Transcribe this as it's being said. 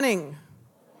morning.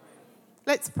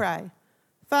 Let's pray.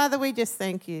 Father, we just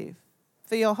thank you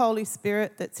for your Holy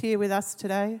Spirit that's here with us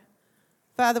today.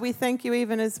 Father, we thank you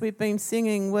even as we've been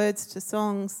singing words to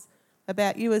songs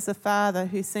about you as a Father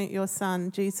who sent your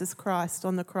Son, Jesus Christ,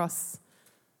 on the cross.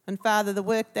 And Father, the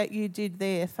work that you did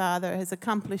there, Father, has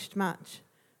accomplished much.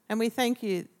 And we thank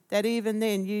you that even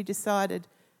then you decided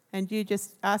and you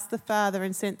just asked the Father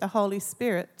and sent the Holy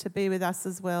Spirit to be with us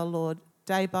as well, Lord,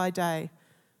 day by day.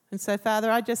 And so, Father,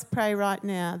 I just pray right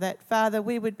now that, Father,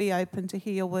 we would be open to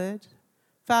hear your word.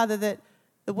 Father, that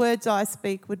the words I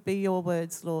speak would be your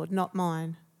words, Lord, not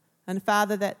mine. And,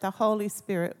 Father, that the Holy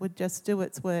Spirit would just do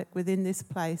its work within this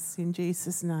place in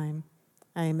Jesus' name.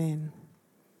 Amen.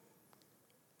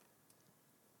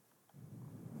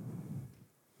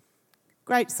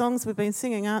 Great songs we've been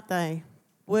singing, aren't they?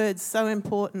 Words so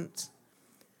important.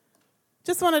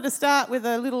 Just wanted to start with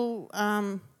a little,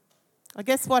 I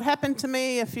guess what happened to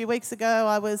me a few weeks ago.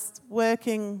 I was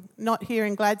working, not here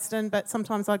in Gladstone, but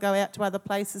sometimes I go out to other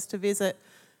places to visit.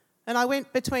 And I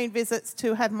went between visits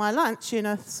to have my lunch in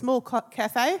a small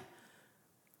cafe.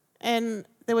 And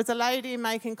there was a lady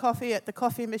making coffee at the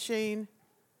coffee machine.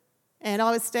 And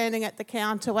I was standing at the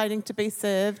counter waiting to be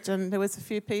served. And there was a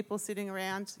few people sitting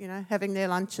around, having their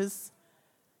lunches.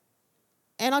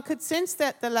 And I could sense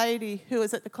that the lady who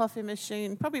was at the coffee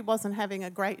machine probably wasn't having a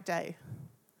great day.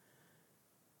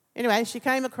 Anyway, she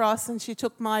came across and she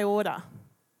took my order.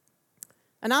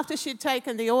 And after she'd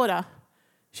taken the order,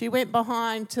 she went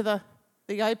behind to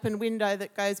the open window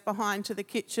that goes behind to the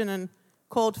kitchen and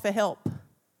called for help,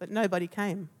 but nobody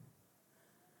came.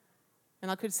 And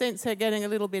I could sense her getting a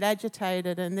little bit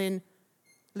agitated, and then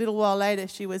a little while later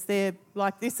she was there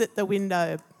like this at the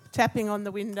window, tapping on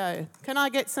the window. "Can I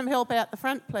get some help out the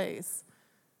front, please?"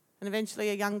 And eventually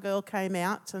a young girl came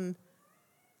out, and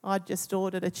I'd just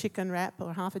ordered a chicken wrap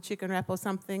or half a chicken wrap or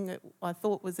something that I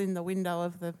thought was in the window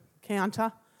of the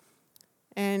counter.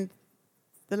 And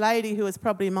the lady, who was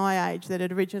probably my age that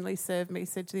had originally served me,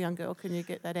 said to the young girl, "Can you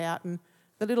get that out?" And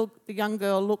the young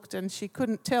girl looked and she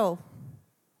couldn't tell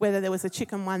whether there was a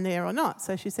chicken one there or not.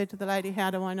 So she said to the lady,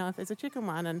 "How do I know if there's a chicken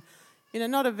one?" And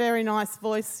not a very nice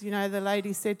voice, the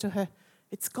lady said to her,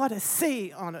 "It's got a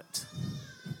C on it."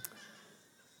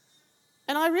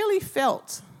 And I really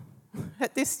felt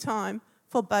at this time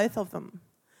for both of them.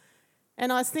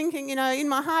 And I was thinking, in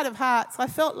my heart of hearts, I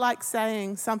felt like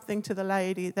saying something to the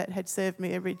lady that had served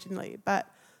me originally, but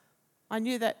I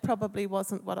knew that probably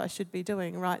wasn't what I should be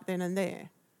doing right then and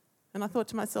there. And I thought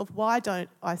to myself, why don't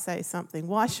I say something?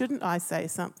 Why shouldn't I say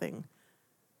something?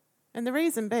 And the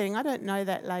reason being, I don't know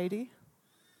that lady.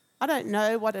 I don't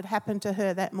know what had happened to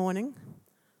her that morning.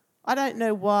 I don't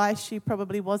know why she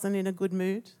probably wasn't in a good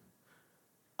mood.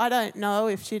 I don't know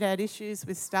if she'd had issues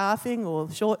with staffing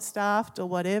or short-staffed or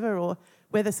whatever, or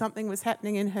whether something was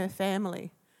happening in her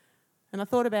family. And I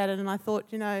thought about it and I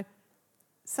thought,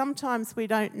 sometimes we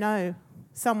don't know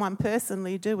someone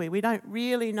personally, do we? We don't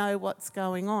really know what's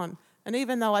going on. And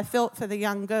even though I felt for the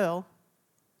young girl,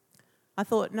 I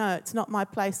thought, no, it's not my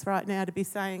place right now to be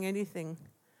saying anything.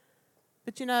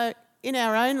 But in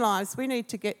our own lives, we need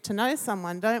to get to know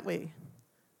someone, don't we?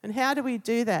 And how do we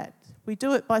do that? We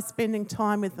do it by spending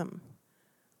time with them.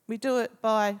 We do it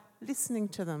by listening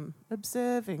to them,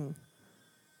 observing,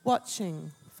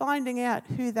 watching, finding out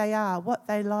who they are, what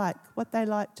they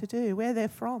like to do, where they're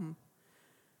from.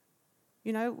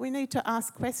 We need to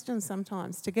ask questions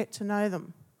sometimes to get to know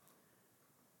them.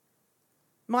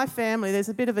 My family, there's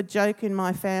a bit of a joke in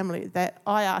my family that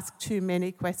I ask too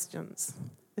many questions,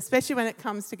 especially when it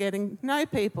comes to getting to know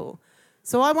people.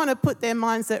 So I want to put their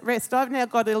minds at rest. I've now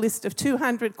got a list of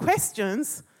 200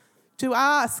 questions to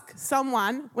ask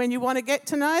someone when you want to get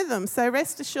to know them. So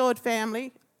rest assured,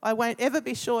 family, I won't ever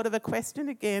be short of a question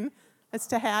again as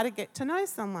to how to get to know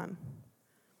someone.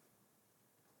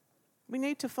 We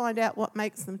need to find out what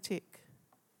makes them tick.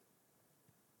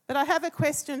 But I have a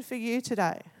question for you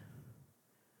today.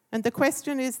 And the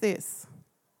question is this.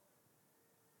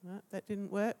 No, that didn't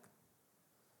work.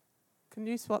 Can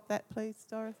you swap that, please,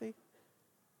 Dorothy?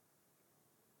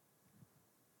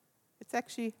 It's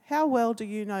actually, how well do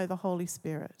you know the Holy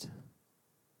Spirit?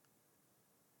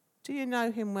 Do you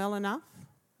know him well enough?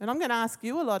 And I'm going to ask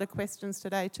you a lot of questions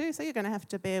today too, so you're going to have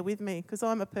to bear with me because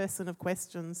I'm a person of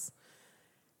questions.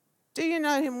 Do you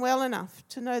know him well enough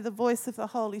to know the voice of the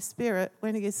Holy Spirit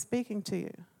when he is speaking to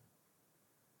you?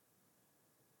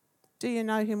 Do you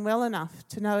know him well enough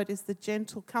to know it is the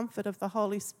gentle comfort of the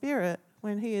Holy Spirit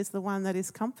when he is the one that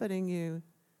is comforting you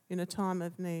in a time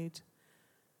of need?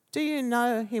 Do you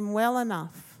know him well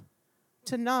enough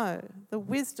to know the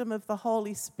wisdom of the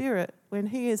Holy Spirit when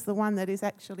he is the one that is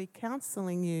actually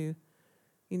counselling you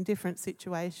in different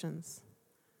situations?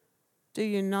 Do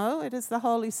you know it is the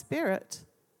Holy Spirit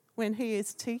when He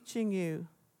is teaching you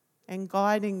and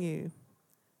guiding you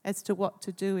as to what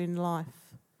to do in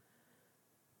life?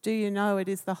 Do you know it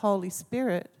is the Holy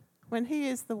Spirit when He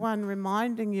is the one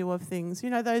reminding you of things? You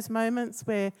know, those moments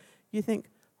where you think,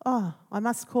 oh, I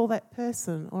must call that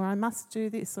person, or I must do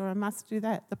this, or I must do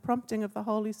that. The prompting of the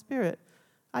Holy Spirit.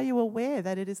 Are you aware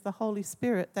that it is the Holy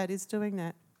Spirit that is doing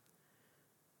that?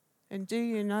 And do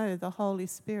you know the Holy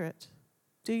Spirit?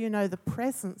 Do you know the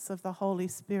presence of the Holy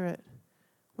Spirit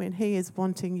when He is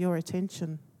wanting your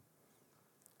attention?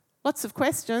 Lots of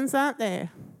questions, aren't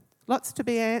there? Lots to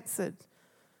be answered.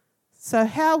 So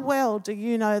how well do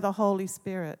you know the Holy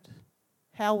Spirit?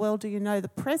 How well do you know the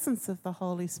presence of the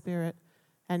Holy Spirit?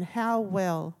 And how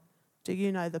well do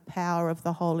you know the power of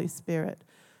the Holy Spirit?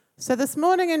 So this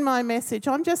morning in my message,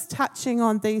 I'm just touching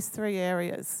on these three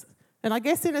areas. And I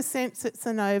guess in a sense it's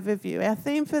an overview. Our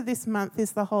theme for this month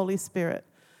is the Holy Spirit.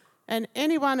 And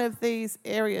any one of these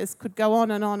areas could go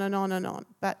on and on and on and on.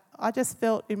 But I just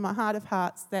felt in my heart of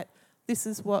hearts that this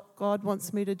is what God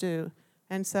wants me to do.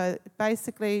 And so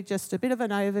basically just a bit of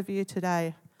an overview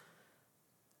today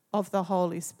of the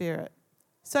Holy Spirit.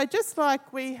 So just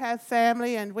like we have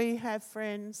family and we have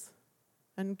friends,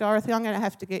 and Dorothy, I'm going to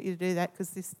have to get you to do that because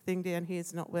this thing down here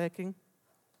is not working.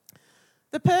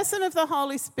 The person of the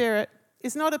Holy Spirit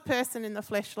is not a person in the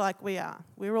flesh like we are.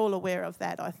 We're all aware of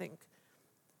that, I think.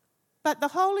 But the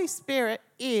Holy Spirit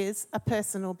is a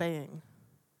personal being.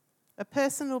 A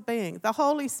personal being. The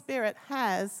Holy Spirit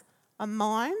has a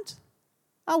mind,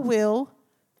 a will,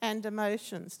 and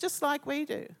emotions, just like we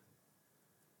do.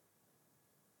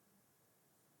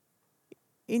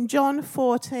 In John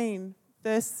 14,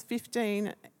 verse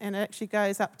 15, and it actually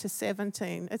goes up to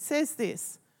 17, it says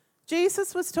this: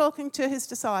 Jesus was talking to his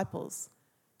disciples,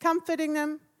 comforting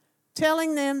them,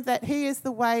 telling them that he is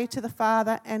the way to the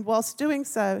Father, and whilst doing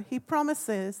so, he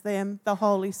promises them the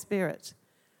Holy Spirit.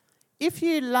 If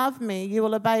you love me, you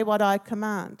will obey what I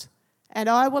command, and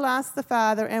I will ask the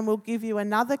Father and will give you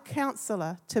another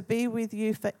counselor to be with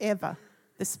you forever,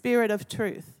 the Spirit of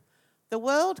truth. The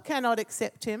world cannot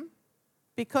accept him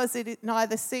because it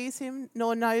neither sees him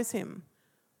nor knows him.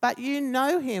 But you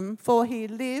know him, for he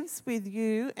lives with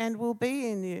you and will be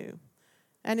in you.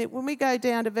 And when we go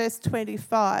down to verse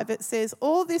 25, it says,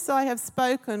 all this I have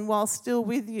spoken while still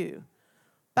with you.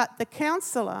 But the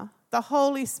counselor, the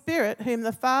Holy Spirit, whom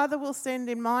the Father will send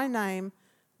in my name,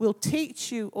 will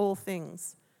teach you all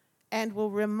things and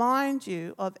will remind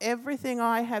you of everything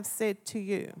I have said to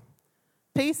you.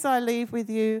 Peace I leave with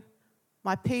you,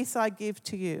 my peace I give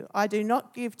to you. I do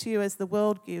not give to you as the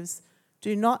world gives.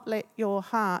 Do not let your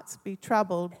hearts be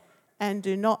troubled and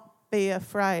do not be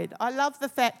afraid. I love the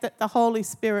fact that the Holy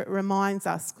Spirit reminds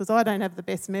us, because I don't have the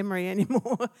best memory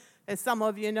anymore, as some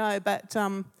of you know, but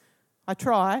I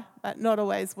try, but not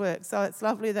always works. So it's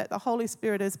lovely that the Holy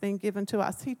Spirit has been given to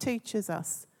us. He teaches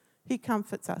us. He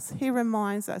comforts us. He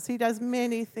reminds us. He does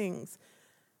many things.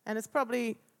 And it's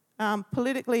probably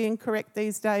politically incorrect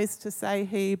these days to say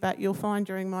he, but you'll find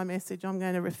during my message I'm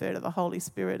going to refer to the Holy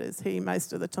Spirit as he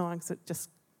most of the time because it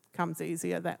just comes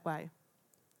easier that way.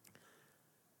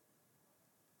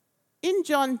 In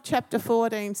John chapter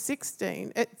 14,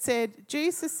 16, it said,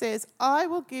 Jesus says, I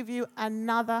will give you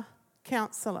another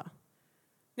counselor.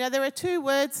 Now, there are two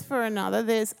words for another.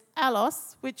 There's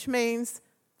allos, which means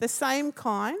the same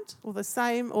kind, or the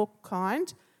same or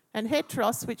kind, and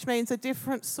heteros, which means a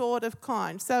different sort of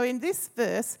kind. So in this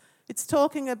verse, it's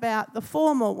talking about the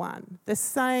former one, the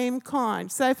same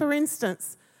kind. So, for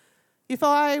instance, if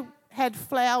I had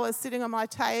flowers sitting on my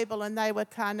table and they were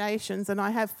carnations, and I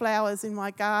have flowers in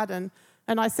my garden,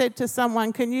 and I said to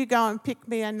someone, can you go and pick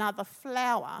me another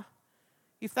flower?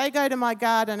 If they go to my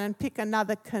garden and pick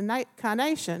another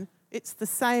carnation, it's the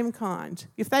same kind.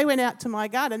 If they went out to my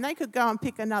garden, they could go and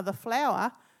pick another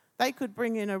flower. They could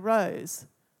bring in a rose.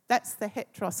 That's the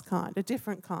heteros kind, a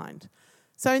different kind.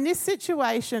 So in this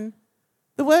situation,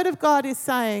 the Word of God is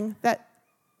saying that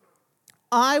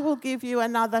I will give you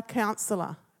another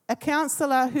counselor, a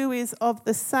counselor who is of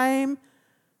the same,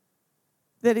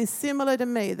 that is similar to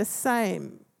me, the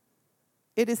same.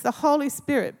 It is the Holy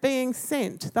Spirit being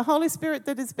sent. The Holy Spirit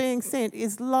that is being sent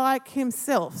is like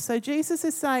himself. So Jesus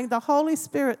is saying the Holy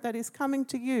Spirit that is coming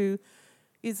to you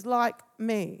is like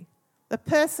me. The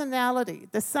personality,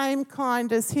 the same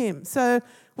kind as him. So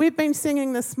we've been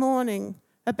singing this morning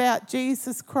about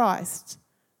Jesus Christ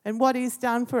and what he's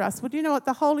done for us. Well, do you know what?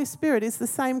 The Holy Spirit is the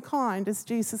same kind as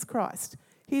Jesus Christ.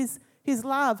 His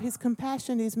love, his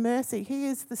compassion, his mercy, he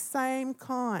is the same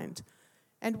kind.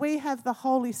 And we have the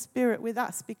Holy Spirit with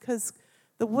us because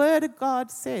The Word of God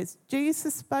says,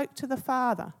 Jesus spoke to the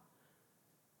Father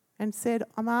and said,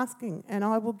 I'm asking, and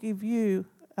I will give you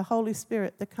a Holy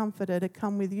Spirit, the Comforter, to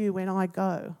come with you when I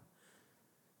go.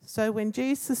 So when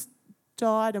Jesus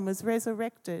died and was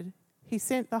resurrected, he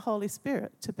sent the Holy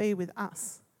Spirit to be with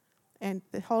us. And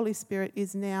the Holy Spirit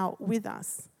is now with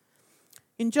us.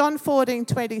 In John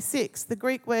 14:26, the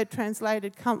Greek word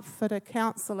translated comforter,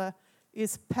 counsellor,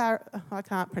 is I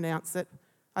can't pronounce it.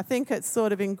 I think it's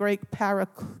sort of in Greek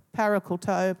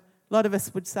parakalto. A lot of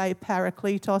us would say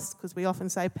parakletos because we often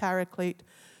say paraclete,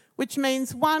 which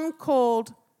means one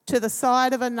called to the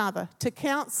side of another to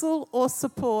counsel or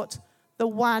support the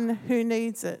one who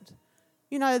needs it.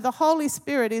 You know, the Holy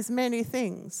Spirit is many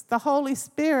things. The Holy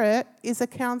Spirit is a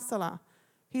counsellor.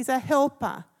 He's a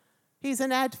helper. He's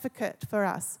an advocate for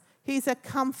us. He's a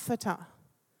comforter.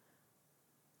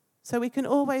 So we can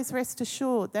always rest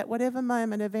assured that whatever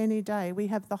moment of any day, we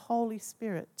have the Holy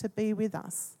Spirit to be with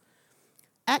us.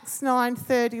 Acts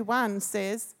 9:31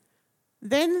 says,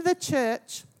 Then the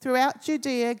church throughout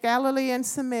Judea, Galilee and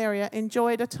Samaria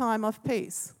enjoyed a time of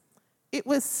peace. It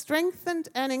was strengthened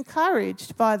and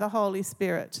encouraged by the Holy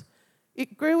Spirit.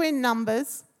 It grew in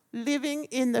numbers, living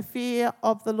in the fear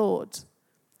of the Lord.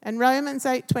 And Romans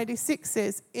 8:26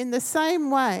 says, In the same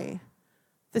way,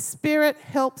 the Spirit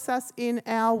helps us in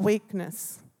our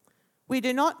weakness. We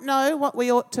do not know what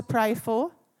we ought to pray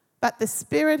for, but the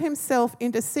Spirit himself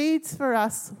intercedes for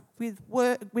us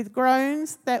with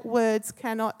groans that words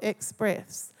cannot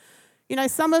express. You know,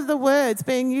 some of the words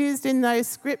being used in those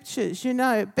scriptures, you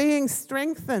know, being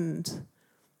strengthened,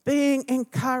 being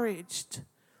encouraged,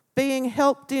 being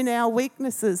helped in our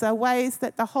weaknesses are ways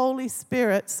that the Holy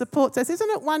Spirit supports us. Isn't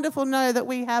it wonderful to know that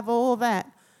we have all that?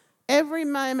 Every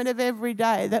moment of every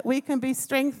day, that we can be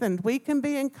strengthened, we can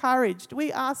be encouraged,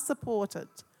 we are supported.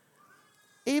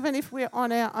 Even if we're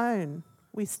on our own,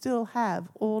 we still have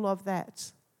all of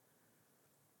that.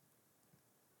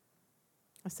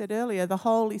 I said earlier, the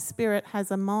Holy Spirit has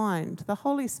a mind. The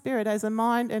Holy Spirit has a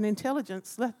mind and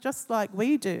intelligence just like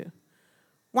we do.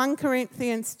 1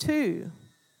 Corinthians 2,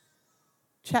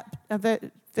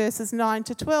 verses 9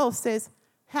 to 12 says,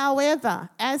 However,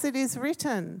 as it is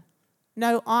written,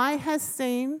 no eye has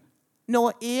seen,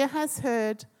 nor ear has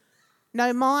heard,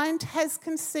 no mind has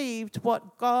conceived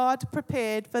what God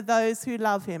prepared for those who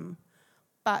love him.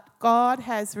 But God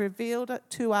has revealed it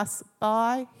to us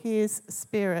by his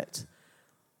Spirit.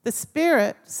 The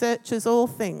Spirit searches all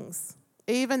things,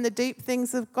 even the deep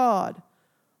things of God.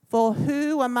 For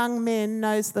who among men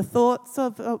knows the thoughts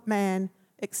of man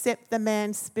except the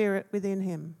man's spirit within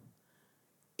him?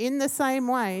 In the same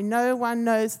way, no one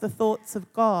knows the thoughts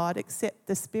of God except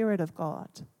the Spirit of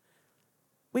God.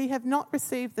 We have not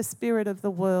received the spirit of the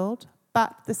world,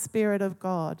 but the Spirit of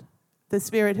God, the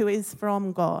Spirit who is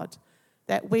from God,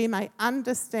 that we may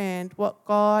understand what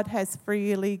God has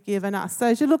freely given us. So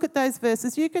as you look at those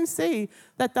verses, you can see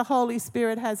that the Holy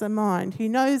Spirit has a mind. He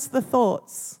knows the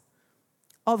thoughts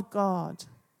of God,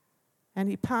 and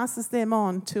he passes them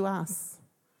on to us.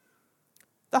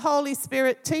 The Holy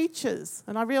Spirit teaches,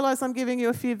 and I realise I'm giving you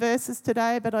a few verses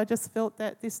today, but I just felt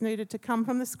that this needed to come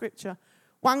from the Scripture.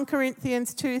 1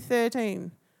 Corinthians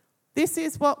 2:13. This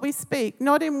is what we speak,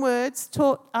 not in words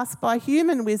taught us by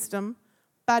human wisdom,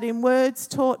 but in words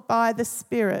taught by the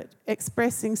Spirit,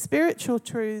 expressing spiritual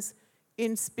truths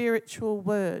in spiritual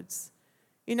words.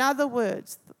 In other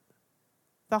words,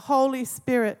 the Holy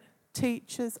Spirit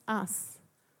teaches us.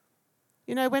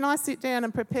 You know, when I sit down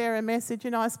and prepare a message,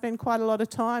 you know, I spend quite a lot of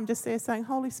time just there saying,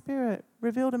 Holy Spirit,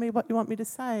 reveal to me what you want me to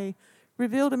say.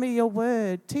 Reveal to me your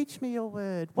word. Teach me your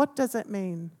word. What does it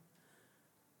mean?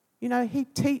 You know, he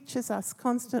teaches us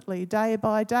constantly, day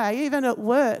by day, even at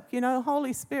work. You know,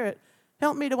 Holy Spirit,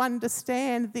 help me to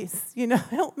understand this. You know,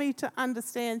 help me to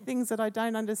understand things that I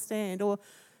don't understand, or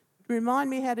remind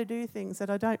me how to do things that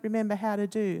I don't remember how to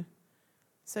do.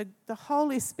 So the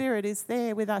Holy Spirit is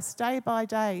there with us day by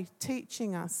day,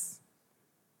 teaching us.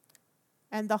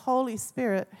 And the Holy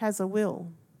Spirit has a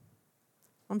will.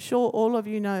 I'm sure all of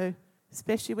you know,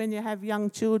 especially when you have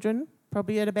young children,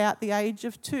 probably at about the age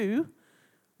of 2,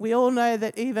 we all know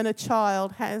that even a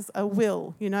child has a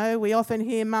will. You know, we often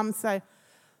hear mums say,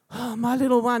 oh, my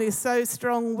little one is so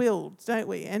strong-willed, don't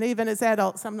we? And even as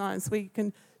adults, sometimes we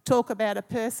can talk about a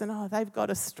person, oh, they've got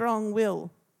a strong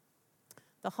will.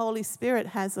 The Holy Spirit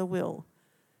has a will.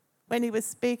 When he was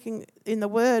speaking in the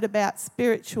Word about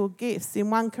spiritual gifts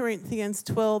in 1 Corinthians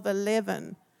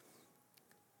 12:11,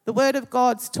 the Word of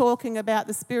God's talking about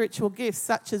the spiritual gifts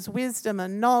such as wisdom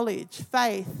and knowledge,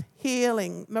 faith,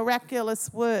 healing,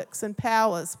 miraculous works and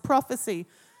powers, prophecy,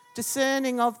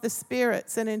 discerning of the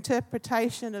spirits and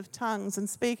interpretation of tongues and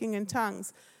speaking in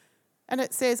tongues. And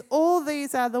it says, all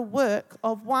these are the work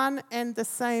of one and the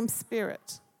same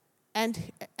Spirit.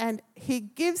 And he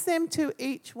gives them to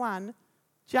each one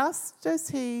just as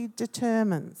he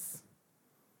determines.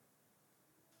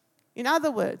 In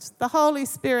other words, the Holy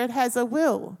Spirit has a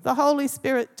will. The Holy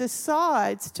Spirit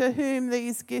decides to whom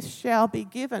these gifts shall be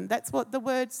given. That's what the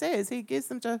word says. He gives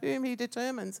them to whom he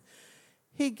determines.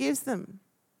 He gives them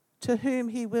to whom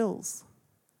he wills.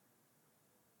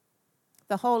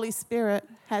 The Holy Spirit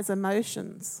has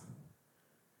emotions.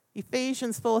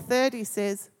 Ephesians 4:30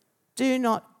 says, do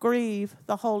not grieve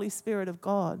the Holy Spirit of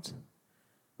God,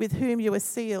 with whom you are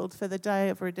sealed for the day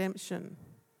of redemption.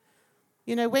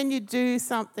 You know, when you do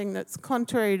something that's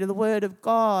contrary to the Word of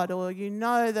God, or you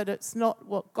know that it's not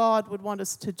what God would want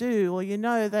us to do, or you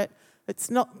know that it's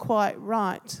not quite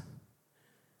right.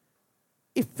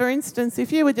 If, for instance,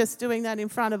 if you were just doing that in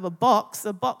front of a box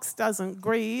doesn't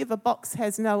grieve, a box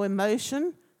has no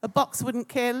emotion, a box wouldn't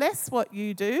care less what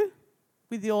you do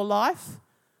with your life.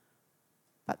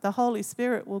 But the Holy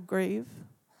Spirit will grieve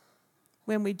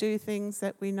when we do things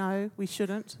that we know we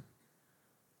shouldn't.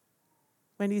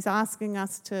 When he's asking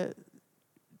us to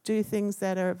do things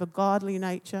that are of a godly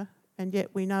nature and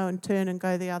yet we know and turn and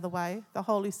go the other way, the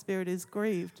Holy Spirit is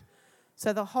grieved.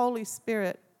 So the Holy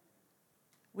Spirit,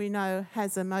 we know,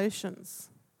 has emotions.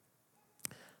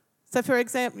 So, for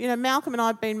example, you know, Malcolm and I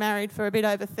have been married for a bit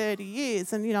over 30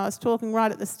 years and, you know, I was talking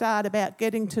right at the start about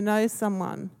getting to know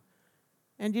someone.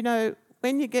 And, you know,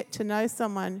 when you get to know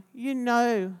someone, you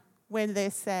know when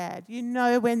they're sad, you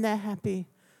know when they're happy,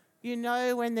 you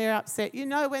know when they're upset, you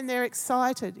know when they're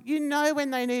excited, you know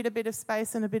when they need a bit of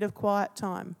space and a bit of quiet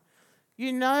time,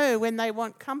 you know when they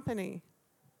want company,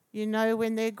 you know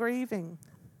when they're grieving.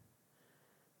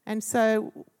 And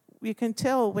so you can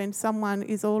tell when someone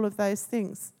is all of those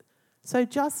things. So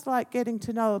just like getting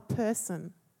to know a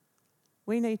person,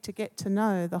 we need to get to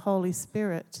know the Holy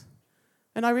Spirit.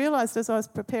 And I realised as I was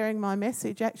preparing my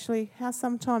message actually how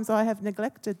sometimes I have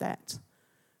neglected that.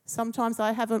 Sometimes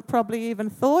I haven't probably even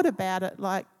thought about it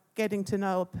like getting to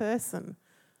know a person.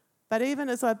 But even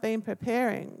as I've been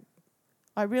preparing,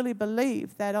 I really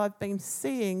believe that I've been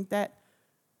seeing that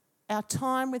our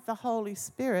time with the Holy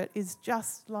Spirit is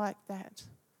just like that.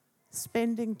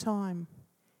 Spending time,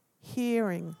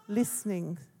 hearing,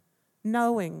 listening,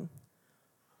 knowing,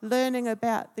 learning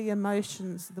about the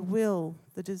emotions, the will,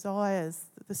 the desires,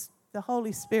 the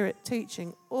Holy Spirit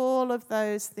teaching, all of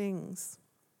those things.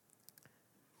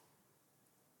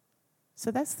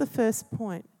 So that's the first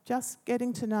point, just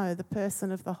getting to know the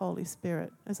person of the Holy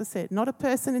Spirit. As I said, not a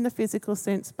person in the physical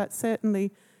sense, but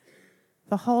certainly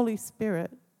the Holy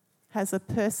Spirit has a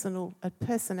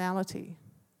personality.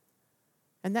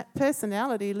 And that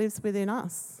personality lives within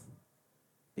us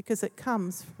because it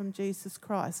comes from Jesus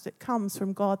Christ. It comes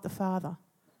from God the Father.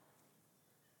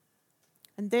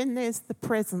 And then there's the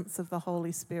presence of the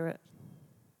Holy Spirit.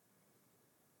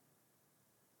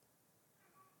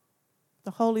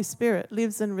 The Holy Spirit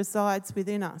lives and resides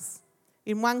within us.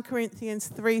 In 1 Corinthians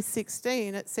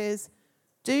 3:16 it says,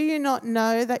 do you not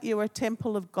know that you are a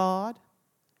temple of God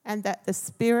and that the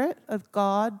Spirit of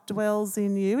God dwells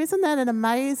in you? Isn't that an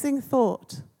amazing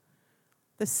thought?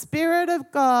 The Spirit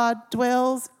of God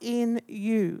dwells in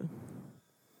you.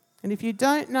 And if you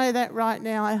don't know that right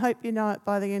now, I hope you know it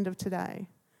by the end of today,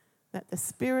 that the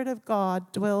Spirit of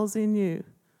God dwells in you.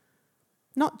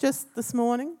 Not just this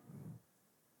morning,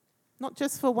 not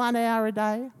just for 1 hour a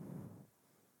day,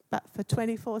 but for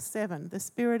 24/7. The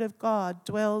Spirit of God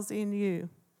dwells in you.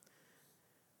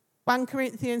 1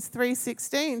 Corinthians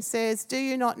 3:16 says, do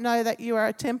you not know that you are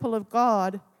a temple of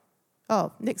God?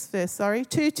 Oh, next verse, sorry.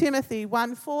 2 Timothy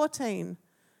 1:14.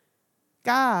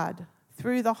 Guard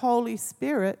through the Holy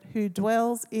Spirit who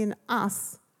dwells in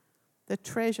us the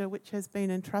treasure which has been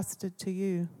entrusted to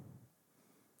you.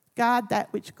 Guard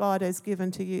that which God has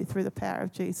given to you through the power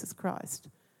of Jesus Christ.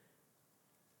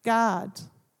 Guard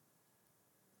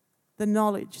the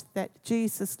knowledge that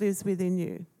Jesus lives within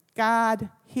you. Guard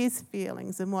his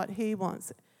feelings and what he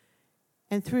wants.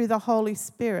 And through the Holy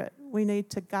Spirit, we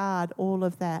need to guard all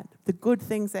of that, the good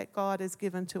things that God has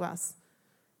given to us.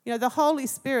 You know, the Holy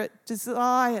Spirit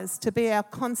desires to be our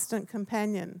constant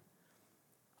companion.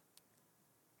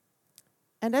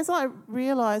 And as I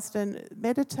realised and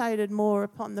meditated more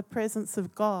upon the presence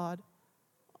of God,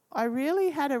 I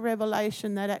really had a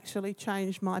revelation that actually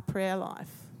changed my prayer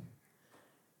life.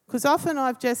 Because often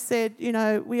I've just said, you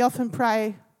know, we often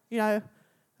pray, you know,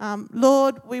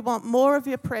 Lord, we want more of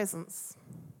your presence.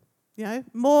 You know,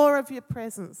 more of your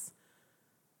presence.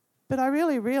 But I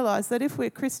really realised that if we're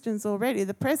Christians already,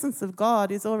 the presence of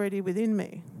God is already within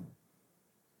me.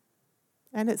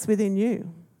 And it's within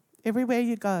you. Everywhere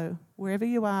you go, wherever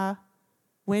you are,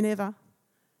 whenever.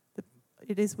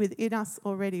 It is within us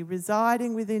already,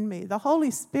 residing within me. The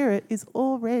Holy Spirit is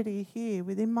already here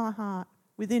within my heart,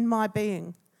 within my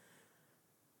being.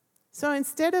 So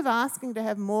instead of asking to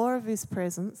have more of His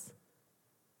presence,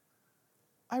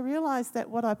 I realised that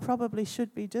what I probably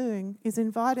should be doing is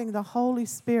inviting the Holy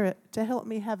Spirit to help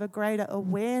me have a greater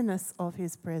awareness of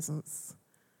His presence.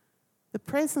 The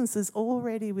presence is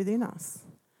already within us.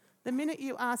 The minute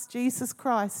you ask Jesus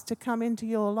Christ to come into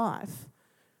your life,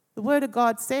 the Word of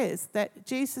God says that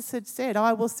Jesus had said,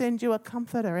 I will send you a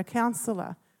comforter, a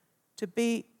counsellor, to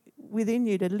be within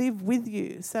you, to live with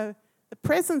you. So the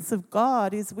presence of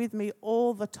God is with me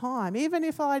all the time, even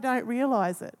if I don't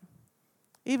realise it,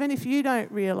 even if you don't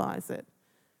realise it.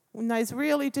 In those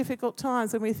really difficult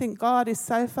times when we think God is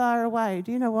so far away,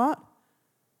 do you know what?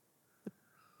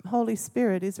 The Holy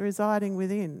Spirit is residing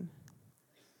within.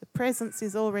 The presence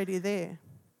is already there.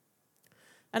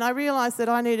 And I realised that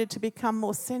I needed to become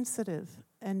more sensitive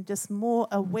and just more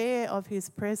aware of His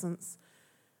presence.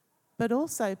 But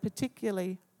also,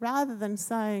 particularly, rather than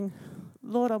saying,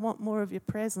 Lord, I want more of your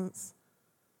presence,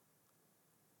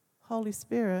 Holy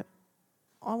Spirit,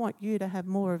 I want you to have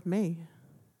more of me.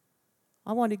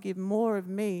 I want to give more of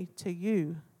me to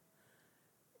you.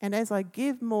 And as I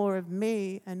give more of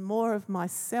me and more of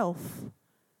myself,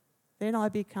 then I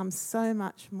become so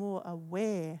much more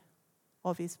aware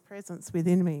of His presence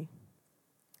within me.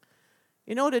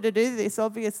 In order to do this,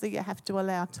 obviously, you have to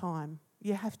allow time.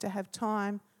 You have to have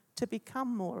time to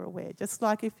become more aware. Just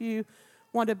like if you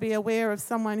want to be aware of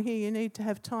someone here, you need to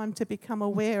have time to become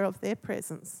aware of their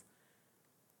presence.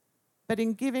 But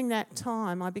in giving that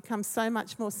time, I become so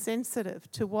much more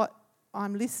sensitive to what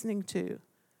I'm listening to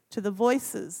the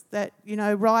voices that,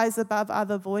 rise above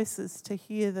other voices to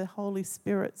hear the Holy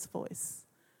Spirit's voice.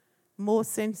 More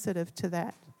sensitive to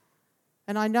that.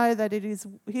 And I know that it is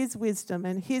His wisdom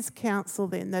and His counsel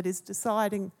then that is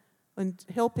deciding and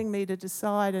helping me to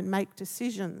decide and make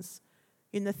decisions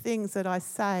in the things that I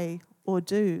say or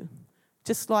do.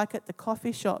 Just like at the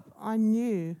coffee shop, I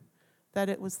knew that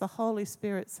it was the Holy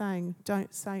Spirit saying,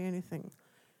 don't say anything.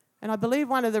 And I believe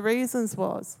one of the reasons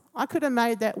was I could have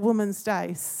made that woman's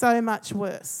day so much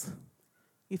worse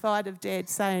if I'd have dared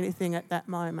say anything at that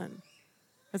moment.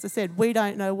 As I said, we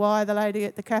don't know why the lady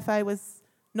at the cafe was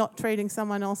not treating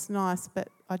someone else nice, but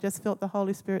I just felt the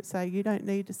Holy Spirit say, you don't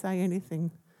need to say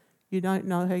anything. You don't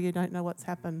know her, you don't know what's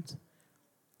happened.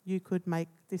 You could make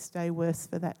this day worse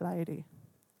for that lady.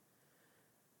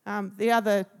 The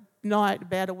other night,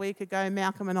 about a week ago,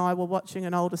 Malcolm and I were watching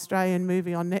an old Australian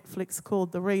movie on Netflix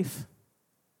called The Reef.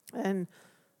 And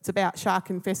it's about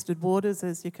shark-infested waters,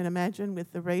 as you can imagine,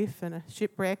 with the reef and a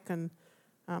shipwreck and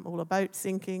all a boat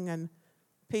sinking and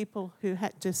people who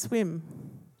had to swim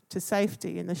to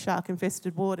safety in the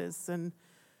shark-infested waters. And,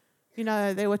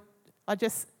 I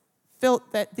just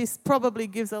felt that this probably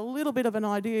gives a little bit of an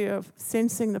idea of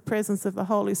sensing the presence of the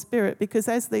Holy Spirit, because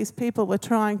as these people were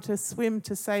trying to swim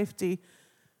to safety,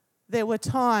 there were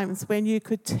times when you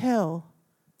could tell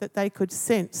that they could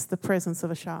sense the presence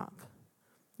of a shark.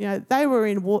 They were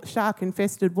in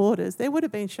shark-infested waters. There would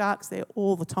have been sharks there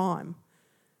all the time.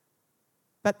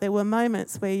 But there were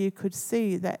moments where you could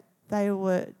see that they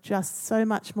were just so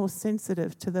much more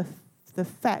sensitive to the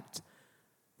fact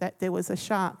that there was a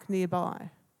shark nearby.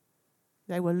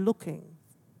 They were looking.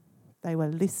 They were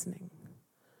listening.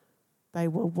 They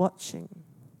were watching.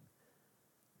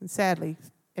 And sadly,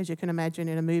 as you can imagine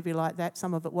in a movie like that,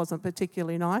 some of it wasn't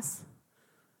particularly nice.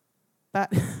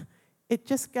 But it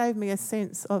just gave me a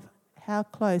sense of how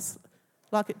close,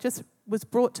 like it just was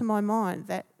brought to my mind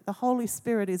that the Holy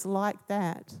Spirit is like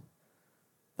that.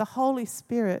 The Holy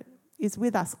Spirit is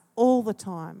with us all the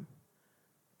time,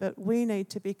 but we need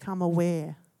to become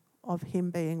aware of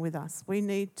Him being with us. We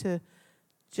need to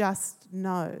just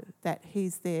know that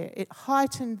He's there. It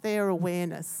heightened their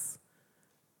awareness,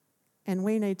 and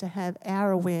we need to have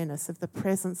our awareness of the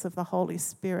presence of the Holy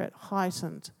Spirit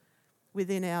heightened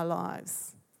within our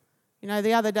lives.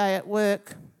 The other day at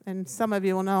work, and some of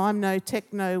you will know I'm no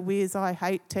techno whiz. I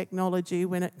hate technology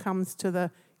when it comes to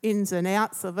the ins and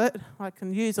outs of it. I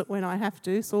can use it when I have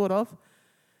to, sort of.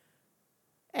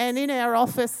 And in our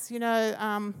office,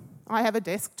 I have a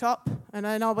desktop, and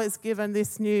then I was given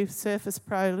this new Surface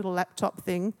Pro little laptop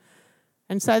thing.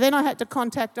 And so then I had to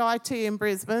contact IT in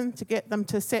Brisbane to get them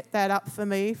to set that up for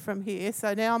me from here.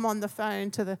 So now I'm on the phone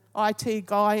to the IT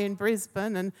guy in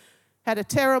Brisbane and had a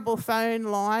terrible phone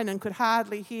line and could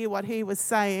hardly hear what he was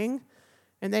saying.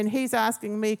 And then he's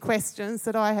asking me questions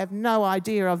that I have no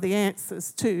idea of the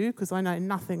answers to, because I know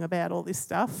nothing about all this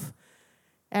stuff.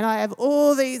 And I have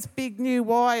all these big new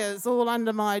wires all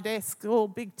under my desk, all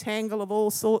big tangle of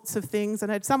all sorts of things.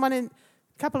 And I had someone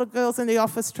a couple of girls in the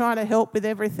office trying to help with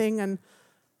everything. And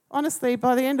honestly,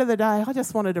 by the end of the day, I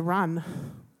just wanted to run.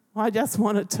 I just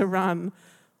wanted to run.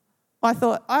 I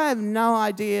thought, I have no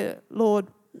idea, Lord,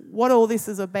 what all this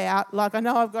is about. Like, I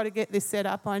know I've got to get this set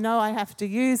up. I know I have to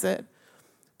use it.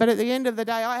 But at the end of the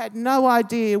day, I had no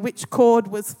idea which cord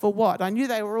was for what. I knew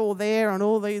they were all there and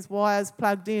all these wires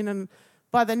plugged in. And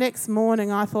by the next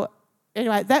morning, I thought,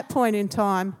 anyway, at that point in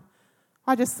time,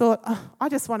 I just thought, I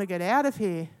just want to get out of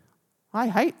here. I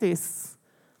hate this.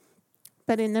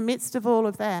 But in the midst of all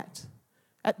of that,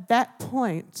 at that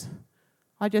point,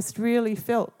 I just really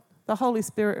felt the Holy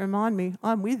Spirit remind me,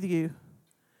 I'm with you.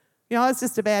 You know, I was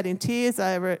just about in tears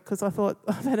over it because I thought,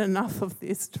 I've had enough of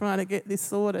this, trying to get this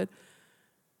sorted.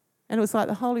 And it was like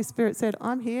the Holy Spirit said,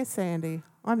 I'm here, Sandy.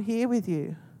 I'm here with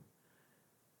you.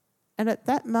 And at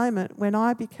that moment, when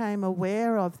I became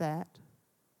aware of that,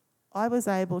 I was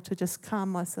able to just calm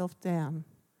myself down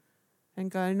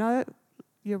and go, no,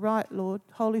 you're right, Lord.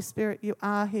 Holy Spirit, you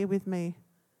are here with me.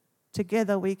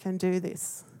 Together we can do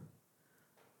this.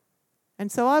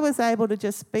 And so I was able to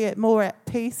just be more at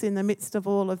peace in the midst of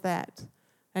all of that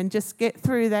and just get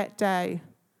through that day.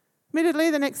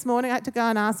 Admittedly, the next morning I had to go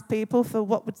and ask people for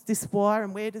what was this wire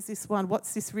and where does this one,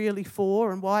 what's this really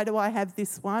for and why do I have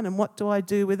this one and what do I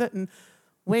do with it and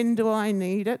when do I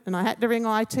need it? And I had to ring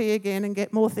IT again and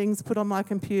get more things put on my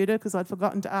computer because I'd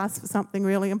forgotten to ask for something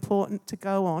really important to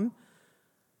go on.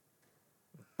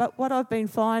 But what I've been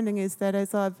finding is that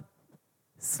as I've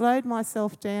slowed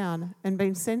myself down and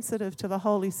been sensitive to the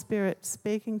Holy Spirit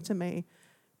speaking to me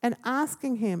and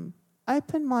asking him,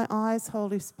 open my eyes,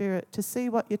 Holy Spirit, to see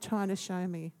what you're trying to show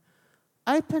me.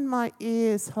 Open my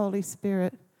ears, Holy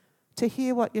Spirit, to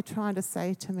hear what you're trying to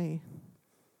say to me.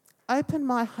 Open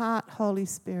my heart, Holy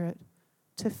Spirit,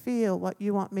 to feel what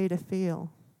you want me to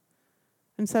feel.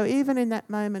 And so even in that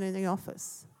moment in the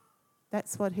office,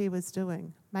 that's what he was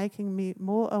doing, making me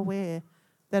more aware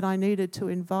that I needed to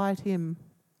invite him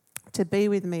to be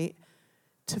with me,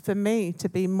 for me to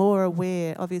be more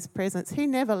aware of his presence. He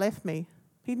never left me.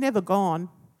 He'd never gone.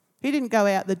 He didn't go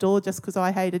out the door just because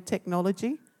I hated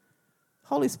technology.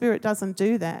 Holy Spirit doesn't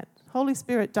do that. Holy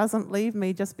Spirit doesn't leave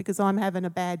me just because I'm having a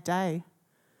bad day.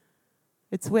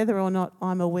 It's whether or not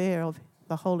I'm aware of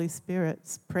the Holy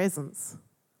Spirit's presence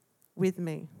with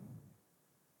me.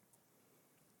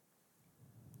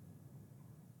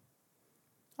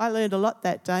 I learned a lot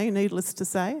that day, needless to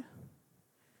say,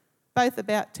 both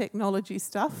about technology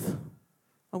stuff.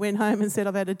 I went home and said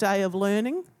I've had a day of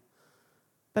learning.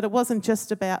 But it wasn't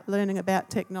just about learning about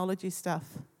technology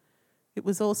stuff. It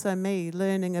was also me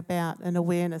learning about an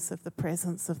awareness of the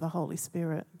presence of the Holy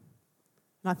Spirit.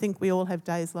 And I think we all have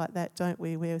days like that, don't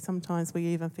we, where sometimes we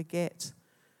even forget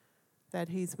that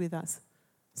he's with us.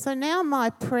 So now my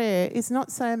prayer is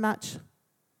not so much,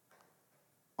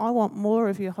 I want more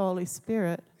of your Holy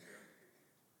Spirit,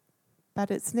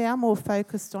 but it's now more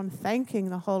focused on thanking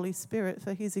the Holy Spirit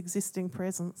for his existing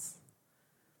presence.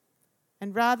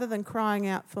 And rather than crying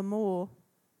out for more,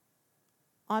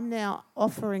 I'm now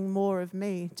offering more of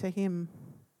me to him.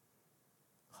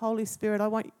 Holy Spirit, I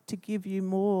want to give you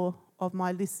more of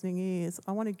my listening ears.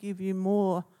 I want to give you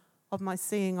more of my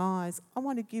seeing eyes. I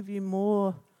want to give you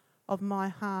more of my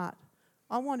heart.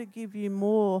 I want to give you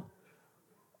more,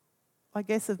 I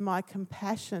guess, of my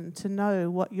compassion to know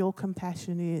what your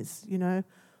compassion is, you know.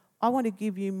 I want to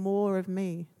give you more of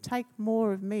me. Take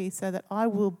more of me so that I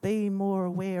will be more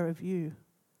aware of you,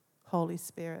 Holy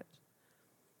Spirit.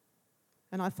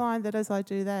 And I find that as I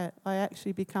do that, I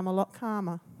actually become a lot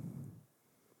calmer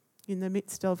in the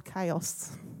midst of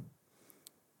chaos.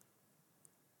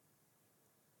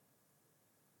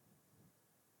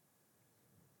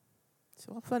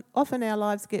 So often our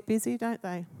lives get busy, don't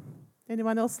they?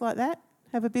 Anyone else like that?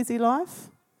 Have a busy life?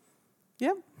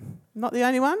 Yep, not the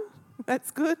only one.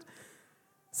 That's good.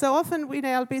 So often in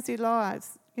our busy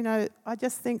lives, you know, I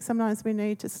just think sometimes we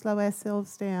need to slow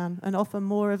ourselves down and offer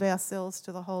more of ourselves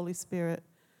to the Holy Spirit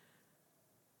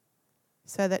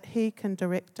so that he can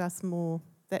direct us more,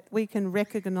 that we can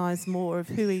recognise more of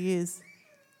who he is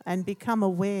and become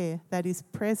aware that his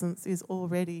presence is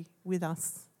already with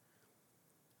us.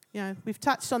 You know, we've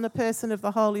touched on the person of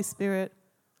the Holy Spirit.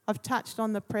 I've touched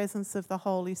on the presence of the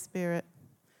Holy Spirit.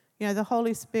 You know, the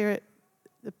Holy Spirit,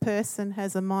 the person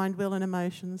has a mind, will and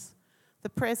emotions. The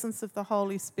presence of the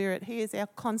Holy Spirit, he is our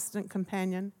constant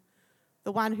companion,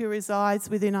 the one who resides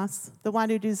within us, the one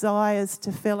who desires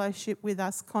to fellowship with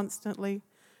us constantly,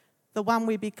 the one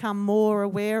we become more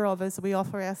aware of as we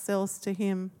offer ourselves to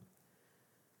him.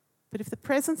 But if the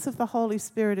presence of the Holy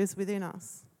Spirit is within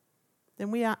us, then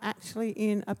we are actually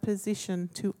in a position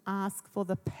to ask for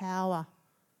the power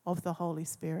of the Holy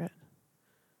Spirit,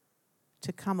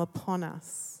 to come upon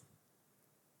us.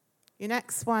 In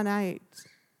Acts 1:8,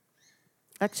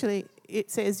 actually it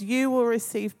says, you will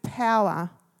receive power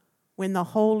when the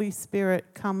Holy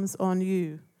Spirit comes on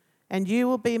you, and you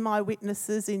will be my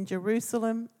witnesses in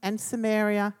Jerusalem and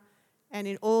Samaria and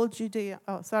in all Judea,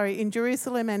 in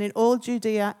Jerusalem and in all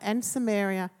Judea and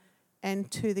Samaria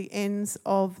and to the ends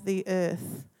of the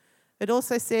earth. It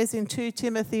also says in 2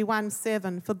 Timothy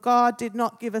 1:7, for God did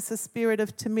not give us a spirit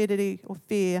of timidity or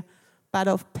fear, but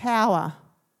of power,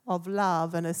 of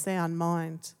love and a sound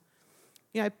mind.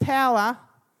 You know, power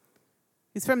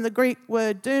is from the Greek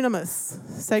word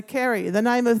dunamis. So Kerry, the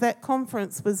name of that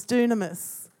conference was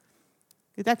dunamis.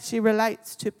 It actually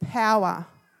relates to power.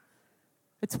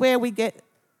 It's where we get,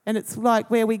 and it's like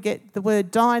where we get the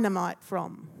word dynamite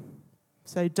from.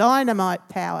 So dynamite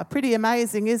power, pretty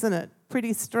amazing, isn't it?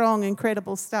 Pretty strong,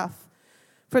 incredible stuff.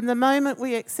 From the moment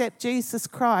we accept Jesus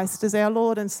Christ as our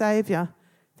Lord and Saviour,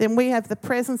 then we have the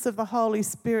presence of the Holy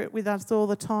Spirit with us all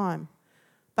the time.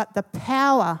 But the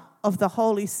power of the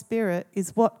Holy Spirit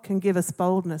is what can give us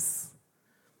boldness.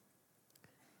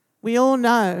 We all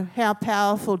know how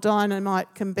powerful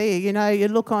dynamite can be. You know, you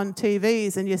look on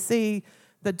TVs and you see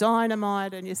the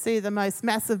dynamite and you see the most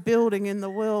massive building in the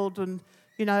world and,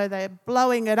 you know, they're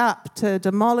blowing it up to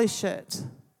demolish it.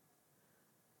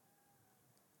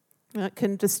 And it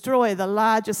can destroy the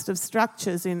largest of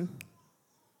structures in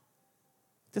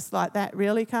just like that,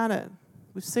 really, can't it?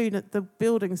 We've seen it, the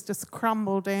buildings just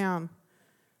crumble down.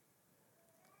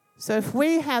 So if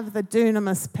we have the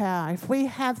dunamis power, if we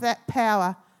have that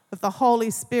power of the Holy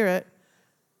Spirit,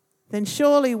 then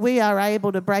surely we are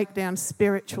able to break down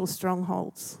spiritual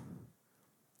strongholds.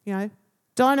 You know,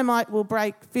 dynamite will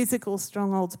break physical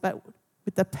strongholds, but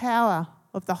with the power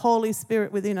of the Holy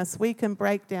Spirit within us, we can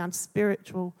break down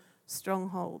spiritual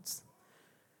strongholds.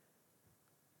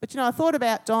 But, you know, I thought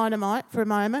about dynamite for a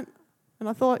moment, and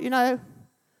I thought, you know,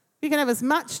 you can have as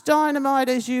much dynamite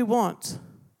as you want,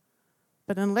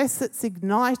 but unless it's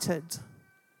ignited,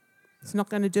 it's not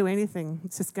going to do anything.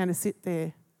 It's just going to sit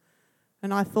there.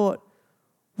 And I thought,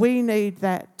 we need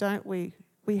that, don't we?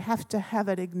 We have to have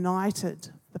it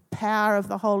ignited, the power of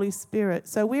the Holy Spirit.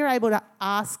 So we're able to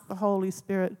ask the Holy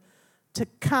Spirit to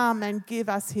come and give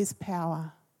us his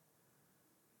power.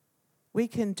 We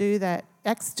can do that.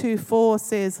 Acts 2:4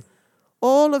 says,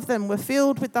 all of them were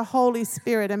filled with the Holy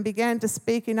Spirit and began to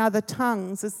speak in other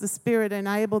tongues as the Spirit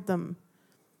enabled them.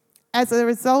 As a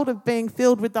result of being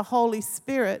filled with the Holy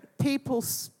Spirit, people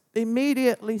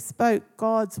immediately spoke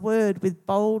God's word with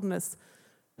boldness.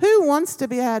 Who wants to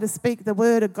be able to speak the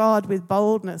word of God with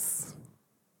boldness?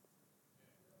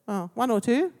 Oh, one or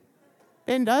two?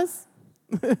 Ben does.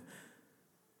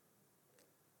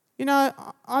 You know,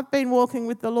 I've been walking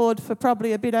with the Lord for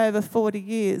probably a bit over 40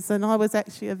 years, and I was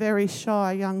actually a very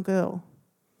shy young girl.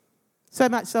 So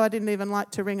much so I didn't even like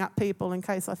to ring up people in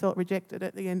case I felt rejected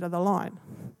at the end of the line.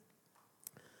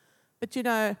 But, you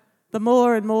know, the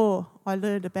more and more I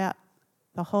learned about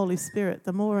the Holy Spirit,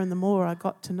 the more and the more I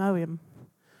got to know him,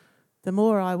 the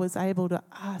more I was able to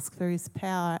ask for his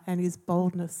power and his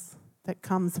boldness that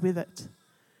comes with it.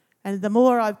 And the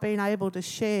more I've been able to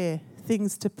share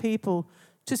things to people,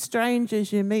 to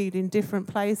strangers you meet in different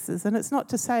places. And it's not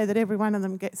to say that every one of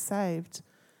them gets saved,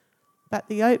 but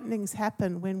the openings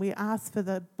happen when we ask for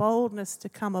the boldness to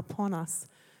come upon us.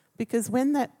 Because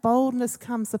when that boldness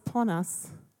comes upon us,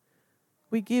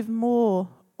 we give more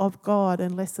of God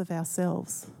and less of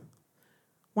ourselves.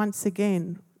 Once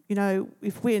again, you know,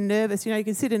 if we're nervous, you know, you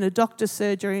can sit in a doctor's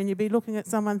surgery and you'd be looking at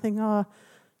someone thinking, oh,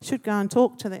 I should go and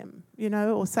talk to them, you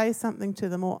know, or say something to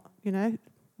them, or, you know,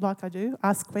 like I do,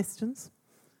 ask questions.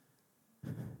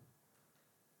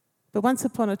 But once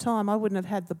upon a time, I wouldn't have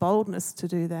had the boldness to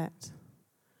do that.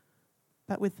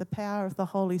 But with the power of the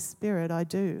Holy Spirit, I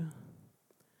do.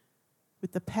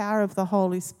 With the power of the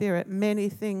Holy Spirit, many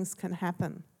things can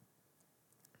happen.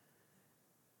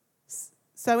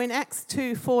 So in Acts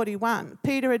 2:41,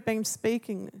 Peter had been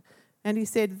speaking and he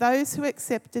said, those who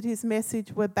accepted his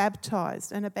message were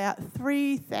baptised, and about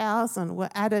 3,000 were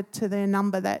added to their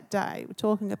number that day. We're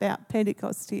talking about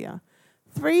Pentecost here.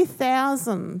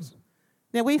 3,000.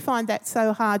 Now, we find that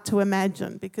so hard to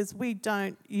imagine because we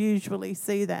don't usually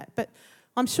see that. But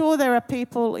I'm sure there are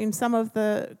people in some of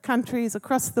the countries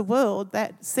across the world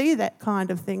that see that kind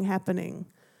of thing happening.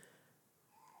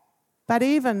 But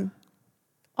even,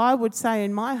 I would say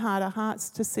in my heart of hearts,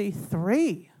 to see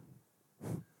 3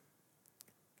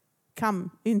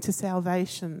 come into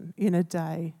salvation in a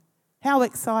day. How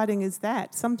exciting is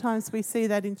that? Sometimes we see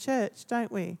that in church,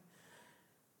 don't we?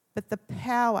 But the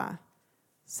power.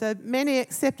 So many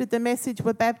accepted the message,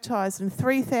 were baptised, and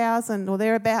 3,000 or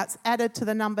thereabouts added to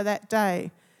the number that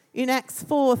day. In Acts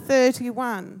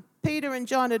 4:31, Peter and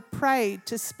John had prayed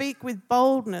to speak with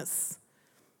boldness.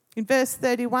 In verse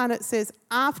 31 it says,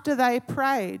 after they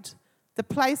prayed, the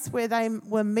place where they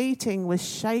were meeting was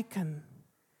shaken,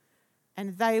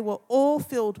 and they were all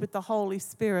filled with the Holy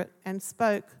Spirit and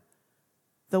spoke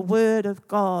the word of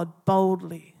God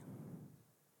boldly.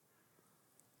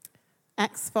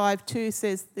 Acts 5:2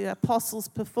 says the apostles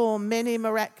performed many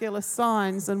miraculous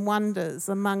signs and wonders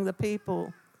among the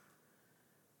people.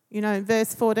 You know, in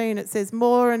verse 14 it says,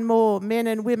 more and more men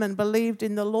and women believed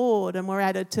in the Lord and were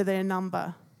added to their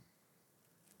number.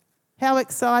 How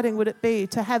exciting would it be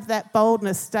to have that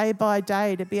boldness day by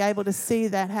day, to be able to see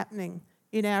that happening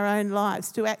in our own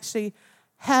lives, to actually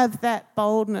have that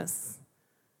boldness,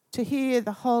 to hear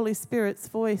the Holy Spirit's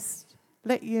voice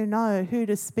let you know who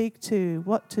to speak to,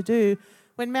 what to do.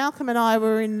 When Malcolm and I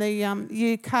were in the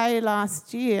UK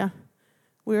last year,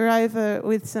 we were over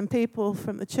with some people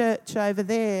from the church over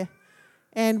there,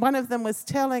 and one of them was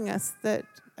telling us that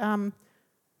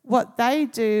what they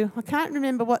do, I can't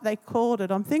remember what they called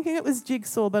it. I'm thinking it was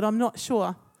jigsaw, but I'm not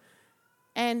sure.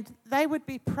 And they would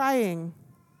be praying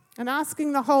and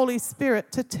asking the Holy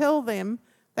Spirit to tell them.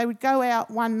 They would go out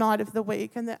one night of the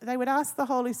week and they would ask the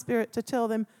Holy Spirit to tell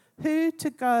them who to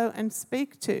go and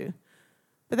speak to.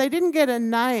 But they didn't get a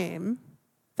name.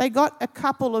 They got a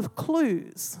couple of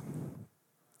clues.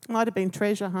 It might have been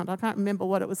treasure hunt. I can't remember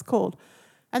what it was called.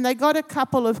 And they got a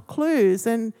couple of clues,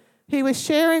 and he was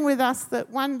sharing with us that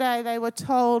one day they were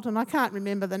told, and I can't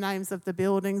remember the names of the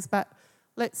buildings, but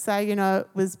let's say, you know, it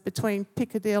was between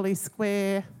Piccadilly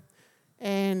Square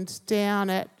and down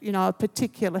at, you know, a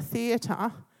particular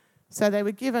theatre. So they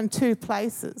were given two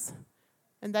places.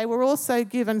 And they were also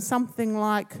given something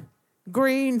like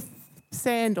green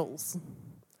sandals.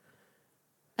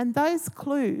 And those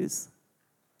clues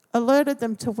alerted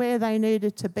them to where they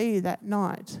needed to be that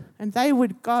night. And they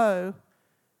would go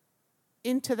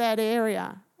into that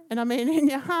area. And I mean, in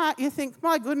your heart, you think,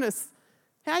 my goodness,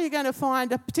 how are you going to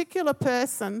find a particular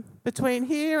person between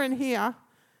here and here?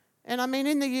 And I mean,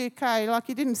 in the UK, like,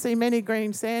 you didn't see many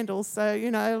green sandals. So,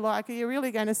 you know, like, are you really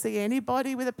going to see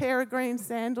anybody with a pair of green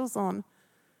sandals on?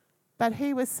 But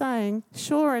he was saying,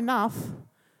 sure enough,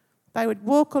 they would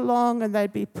walk along and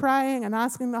they'd be praying and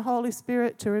asking the Holy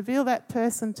Spirit to reveal that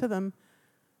person to them.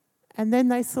 And then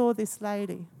they saw this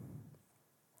lady,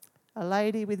 a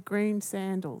lady with green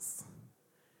sandals.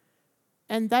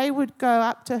 And they would go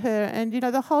up to her and, you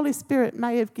know, the Holy Spirit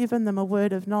may have given them a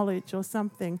word of knowledge or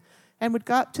something, and would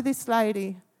go up to this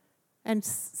lady and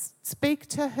speak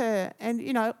to her. And,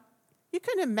 you know, you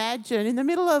can imagine in the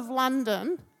middle of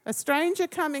London, a stranger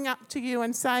coming up to you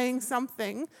and saying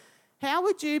something. How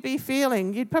would you be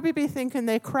feeling? You'd probably be thinking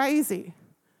they're crazy.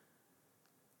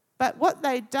 But what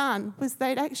they'd done was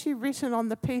they'd actually written on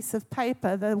the piece of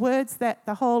paper the words that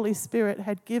the Holy Spirit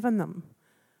had given them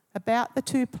about the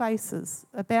two places,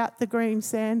 about the green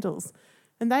sandals.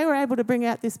 And they were able to bring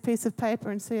out this piece of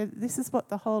paper and say, this is what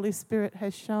the Holy Spirit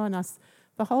has shown us.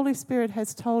 The Holy Spirit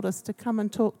has told us to come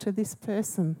and talk to this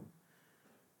person.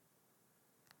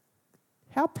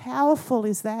 How powerful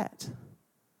is that?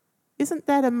 Isn't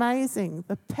that amazing?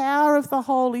 The power of the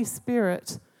Holy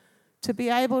Spirit to be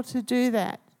able to do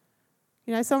that.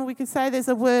 You know, we could say there's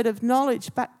a word of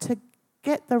knowledge, but to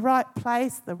get the right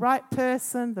place, the right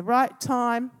person, the right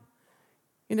time.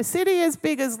 In a city as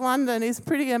big as London is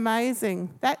pretty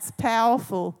amazing. That's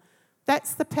powerful.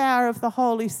 That's the power of the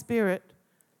Holy Spirit.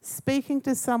 Speaking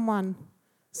to someone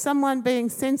being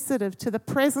sensitive to the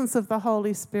presence of the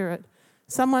Holy Spirit.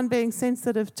 Someone being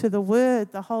sensitive to the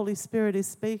word the Holy Spirit is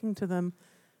speaking to them,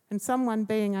 and someone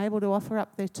being able to offer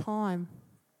up their time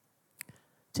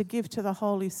to give to the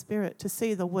Holy Spirit, to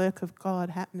see the work of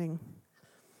God happening.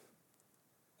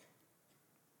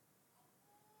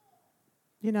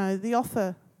 You know, the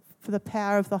offer for the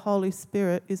power of the Holy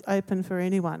Spirit is open for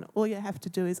anyone. All you have to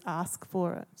do is ask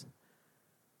for it.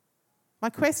 My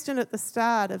question at the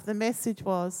start of the message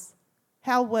was,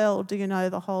 how well do you know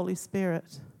the Holy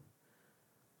Spirit?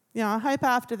 You know, I hope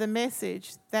after the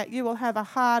message that you will have a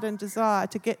heart and desire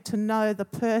to get to know the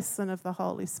person of the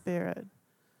Holy Spirit.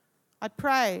 I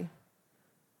pray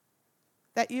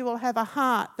that you will have a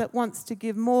heart that wants to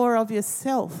give more of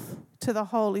yourself to the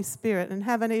Holy Spirit and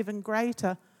have an even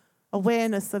greater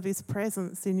awareness of His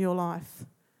presence in your life.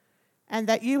 And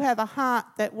that you have a heart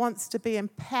that wants to be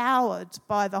empowered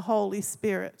by the Holy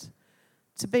Spirit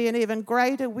to be an even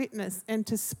greater witness and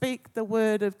to speak the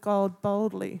word of God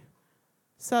boldly.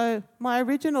 So my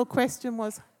original question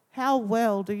was, how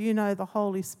well do you know the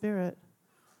Holy Spirit?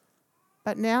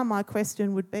 But now my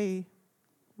question would be,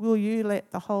 will you let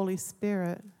the Holy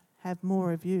Spirit have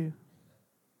more of you?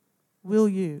 Will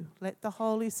you let the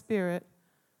Holy Spirit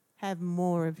have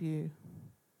more of you?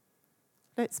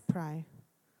 Let's pray.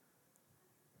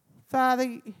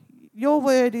 Father, your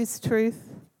word is truth.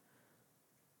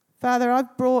 Father,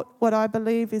 I've brought what I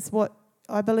believe is what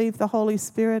I believe the Holy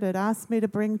Spirit had asked me to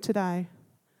bring today.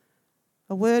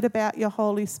 A word about your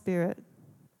Holy Spirit,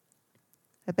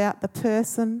 about the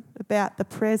person, about the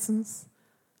presence,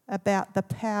 about the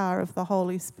power of the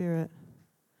Holy Spirit.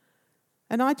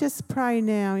 And I just pray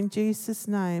now in Jesus'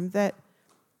 name that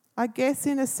I guess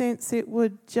in a sense it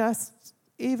would just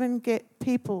even get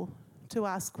people to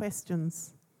ask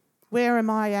questions. Where am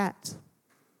I at?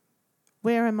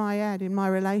 Where am I at in my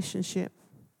relationship?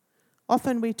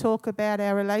 Often we talk about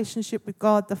our relationship with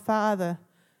God the Father,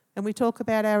 and we talk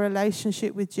about our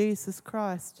relationship with Jesus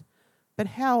Christ. But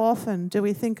how often do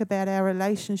we think about our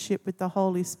relationship with the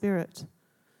Holy Spirit?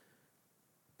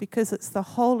 Because it's the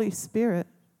Holy Spirit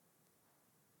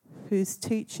who's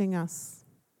teaching us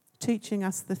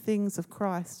the things of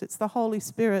Christ. It's the Holy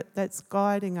Spirit that's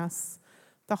guiding us.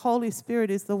 The Holy Spirit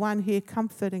is the one here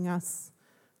comforting us,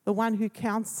 the one who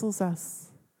counsels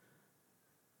us.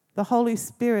 The Holy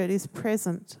Spirit is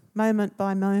present moment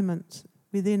by moment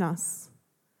within us.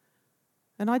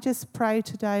 And I just pray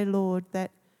today, Lord,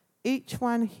 that each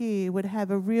one here would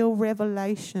have a real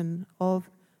revelation of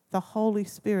the Holy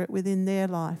Spirit within their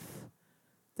life,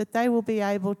 that they will be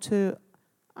able to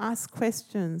ask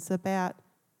questions about,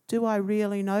 do I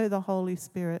really know the Holy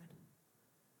Spirit?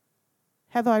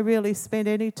 Have I really spent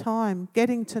any time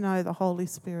getting to know the Holy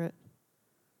Spirit?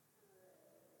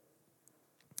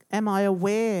 Am I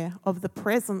aware of the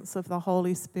presence of the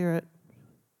Holy Spirit?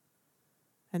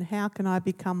 And how can I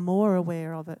become more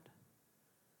aware of it?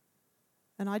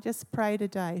 And I just pray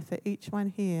today for each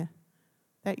one here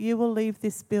that you will leave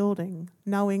this building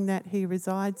knowing that He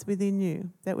resides within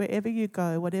you, that wherever you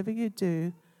go, whatever you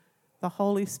do, the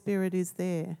Holy Spirit is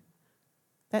there.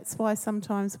 That's why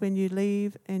sometimes when you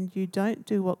leave and you don't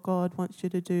do what God wants you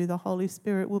to do, the Holy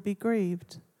Spirit will be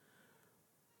grieved.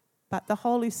 But the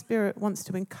Holy Spirit wants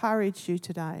to encourage you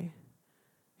today.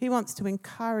 He wants to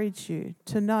encourage you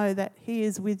to know that He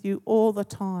is with you all the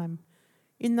time.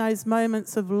 In those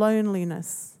moments of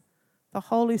loneliness, the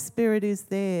Holy Spirit is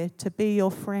there to be your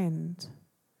friend.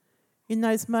 In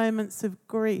those moments of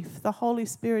grief, the Holy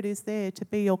Spirit is there to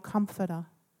be your comforter.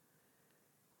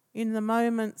 In the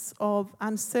moments of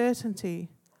uncertainty,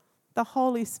 the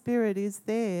Holy Spirit is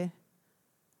there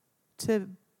to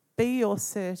be your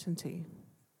certainty.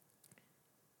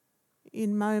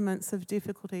 In moments of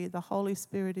difficulty, the Holy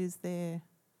Spirit is there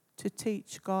to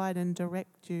teach, guide and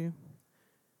direct you.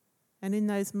 And in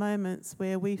those moments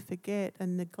where we forget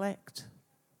and neglect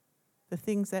the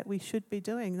things that we should be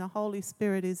doing, the Holy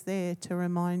Spirit is there to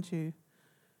remind you.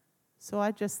 So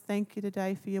I just thank you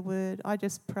today for your word. I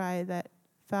just pray that,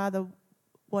 Father,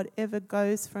 whatever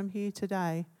goes from here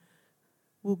today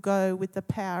will go with the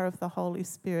power of the Holy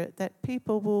Spirit, that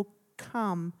people will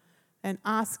come and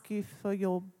ask you for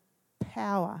your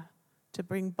power to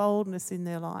bring boldness in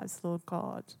their lives, Lord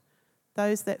God.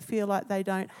 Those that feel like they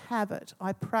don't have it,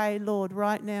 I pray, Lord,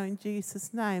 right now in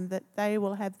Jesus' name, that they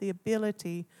will have the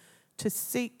ability to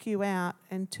seek you out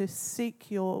and to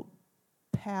seek your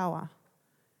power,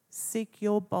 seek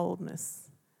your boldness,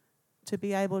 to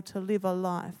be able to live a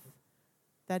life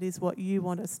that is what you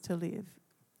want us to live.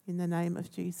 In the name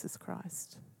of Jesus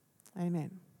Christ.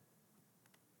 Amen.